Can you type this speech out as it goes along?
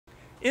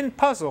In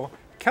Puzzle,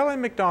 Kelly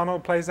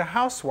Macdonald plays a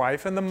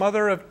housewife and the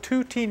mother of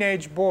 2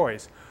 teenage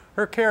boys.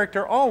 Her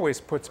character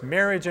always puts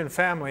marriage and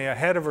family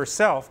ahead of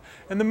herself,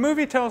 and the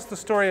movie tells the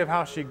story of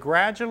how she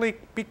gradually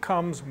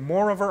becomes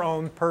more of her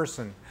own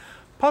person.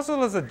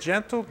 Puzzle is a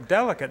gentle,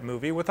 delicate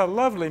movie with a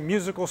lovely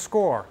musical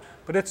score,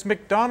 but it's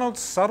Macdonald's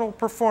subtle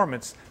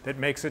performance that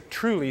makes it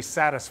truly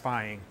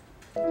satisfying.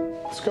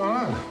 What's going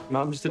on?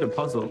 Mom just did a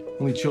puzzle.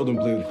 Only children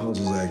play with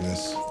puzzles,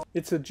 Agnes.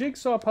 It's a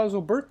jigsaw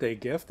puzzle birthday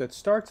gift that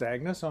starts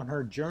Agnes on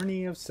her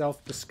journey of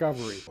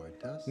self-discovery.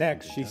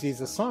 Next, she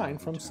sees a sign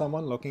from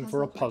someone looking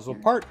for a puzzle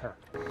partner.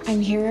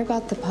 I'm here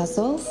about the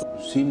puzzles.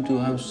 You seem to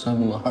have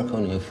some mark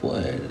on your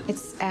forehead.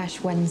 It's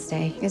Ash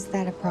Wednesday. Is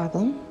that a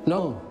problem?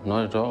 No,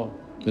 not at all.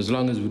 As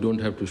long as we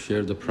don't have to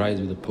share the prize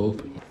with the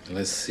Pope.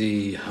 Let's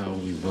see how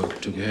we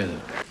work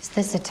together. Is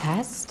this a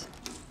test?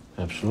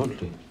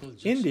 Absolutely.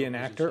 Indian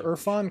actor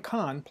Irfan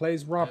Khan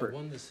plays Robert,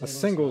 a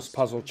singles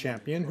puzzle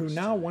champion who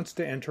now wants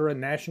to enter a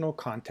national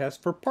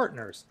contest for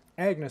partners.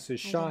 Agnes is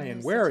shy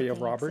and wary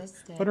of Robert,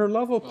 but her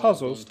love of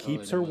puzzles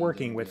keeps her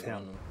working with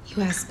him.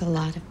 You ask a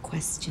lot of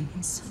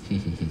questions.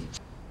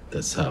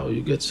 That's how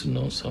you get to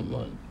know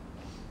someone.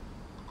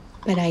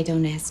 But I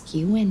don't ask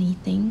you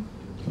anything.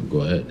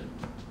 Go ahead.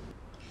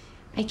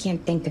 I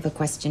can't think of a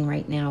question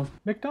right now.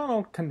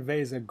 Macdonald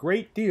conveys a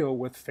great deal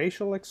with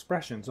facial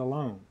expressions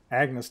alone.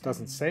 Agnes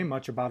doesn't say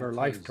much about her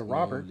life to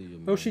Robert,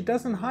 though she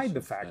doesn't hide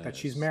the fact that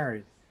she's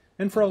married.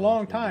 And for a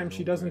long time,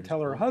 she doesn't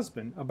tell her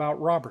husband about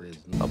Robert.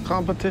 A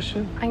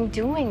competition? I'm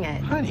doing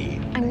it.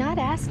 Honey. I'm not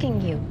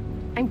asking you.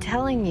 I'm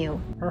telling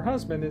you. Her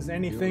husband is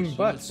anything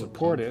but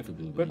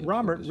supportive, but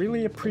Robert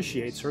really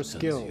appreciates her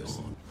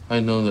skills. I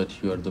know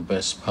that you are the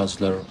best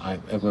puzzler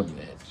I've ever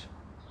met.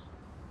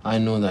 I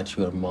know that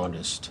you are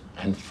modest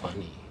and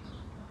funny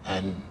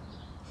and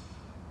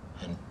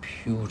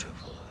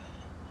beautiful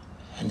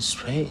and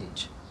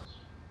strange.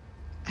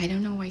 I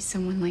don't know why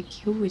someone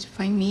like you would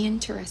find me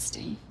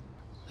interesting.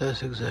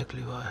 That's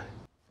exactly why.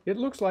 It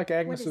looks like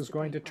Agnes is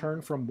going to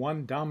turn from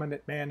one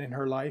dominant man in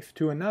her life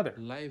to another.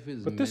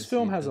 But this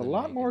film has a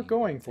lot more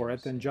going for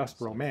it than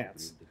just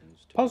romance.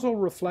 Puzzle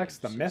reflects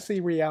the messy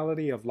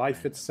reality of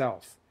life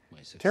itself.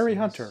 Terry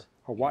Hunter,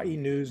 Hawaii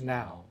News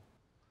Now.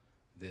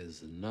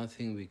 There's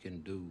nothing we can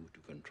do to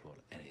control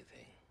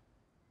anything.